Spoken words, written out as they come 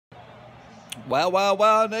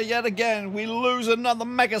Well, yet again, we lose another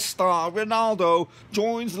megastar. Ronaldo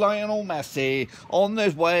joins Lionel Messi on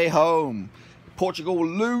their way home. Portugal will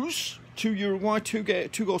lose to Uruguay, two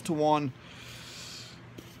goals to one.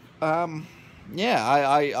 Yeah,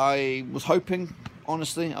 I was hoping,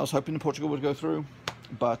 honestly, I was hoping Portugal would go through.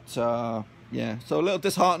 But, yeah, so a little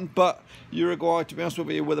disheartened. But Uruguay, to be honest with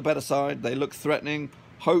you, with a better side. They look threatening,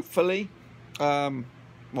 hopefully.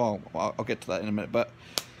 Well, I'll get to that in a minute. But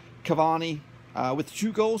Cavani with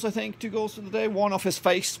 2 goals, I think. 2 goals for the day. One off his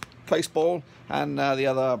place ball, and the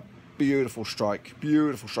other beautiful strike.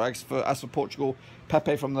 Beautiful strikes. As for Portugal,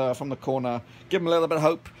 Pepe from the corner. Give him a little bit of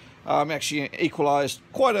hope. Actually equalised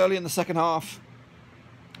quite early in the second half,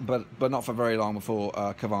 but not for very long before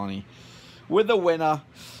Cavani with the winner.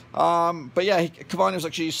 But yeah, Cavani was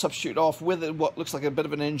actually substituted off with what looks like a bit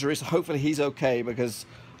of an injury, so hopefully he's okay, because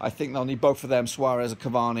I think they'll need both of them, Suarez and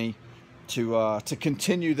Cavani, to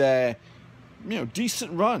continue their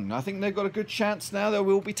decent run. I think they've got a good chance now. They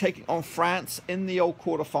will be taking on France in the old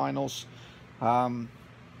quarterfinals,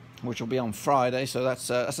 which will be on Friday. So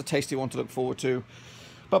that's a tasty one to look forward to.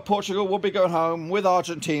 But Portugal will be going home with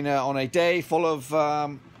Argentina on a day full of,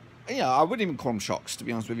 I wouldn't even call them shocks, to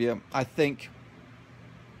be honest with you. I think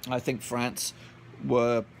France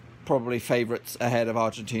were probably favourites ahead of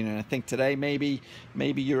Argentina, and I think today maybe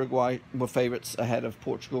Uruguay were favourites ahead of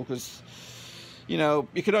Portugal, because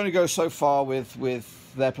you could only go so far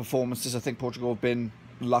with their performances. I think Portugal have been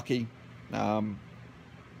lucky,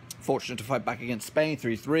 fortunate to fight back against Spain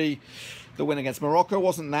 3-3. The win against Morocco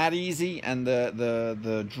wasn't that easy, and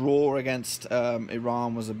the draw against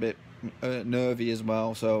Iran was a bit nervy as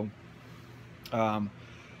well. So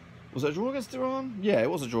was it a draw against Iran? Yeah, it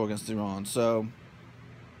was a draw against Iran. So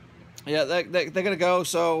yeah, they're going to go.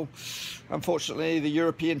 So unfortunately, the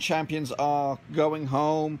European champions are going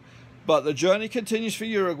home, but the journey continues for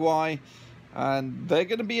Uruguay, and they're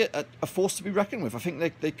going to be a force to be reckoned with. I think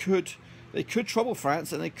they could trouble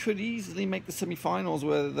France, and they could easily make the semi-finals,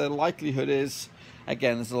 where the likelihood is,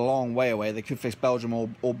 again, it's a long way away. They could face Belgium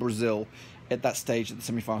or Brazil at that stage at the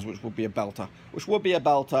semi-finals, which would be a belter.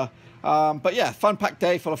 But yeah, fun-packed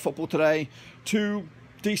day full of football today. 2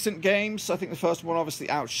 decent games. I think the first one obviously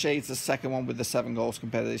outshades the second one with the 7 goals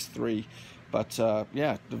compared to these 3. But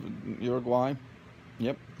yeah, Uruguay,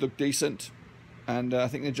 yep, look decent. And I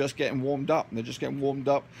think they're just getting warmed up. They're just getting warmed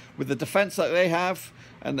up with the defence that they have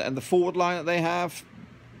and the forward line that they have.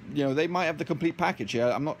 They might have the complete package here.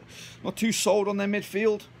 I'm not too sold on their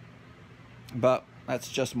midfield, but that's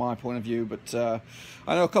just my point of view. But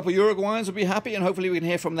I know a couple of Uruguayans will be happy, and hopefully we can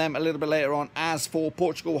hear from them a little bit later on. As for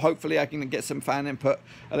Portugal, hopefully I can get some fan input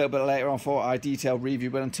a little bit later on for our detailed review.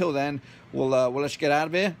 But until then, we'll let you get out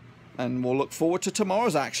of here. And we'll look forward to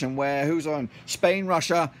tomorrow's action, where who's on? Spain,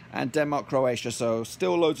 Russia, and Denmark, Croatia. So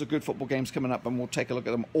still loads of good football games coming up, and we'll take a look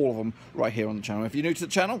at them, all of them, right here on the channel. If you're new to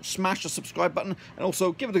the channel, smash the subscribe button, and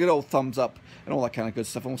also give it a good old thumbs up and all that kind of good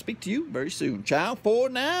stuff. And we'll speak to you very soon. Ciao for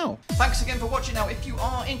now. Thanks again for watching. Now, if you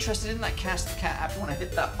are interested in that Cast the Cat app, you want to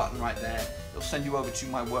hit that button right there. It'll send you over to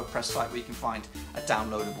my WordPress site, where you can find a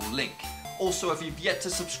downloadable link. Also, if you've yet to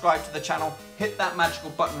subscribe to the channel, hit that magical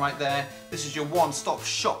button right there. This is your one-stop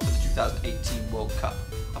shop for the 2018 World Cup.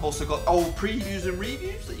 I've also got old previews and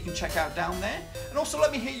reviews that you can check out down there. And also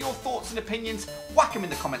let me hear your thoughts and opinions. Whack them in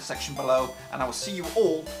the comment section below, and I will see you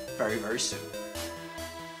all very, very soon.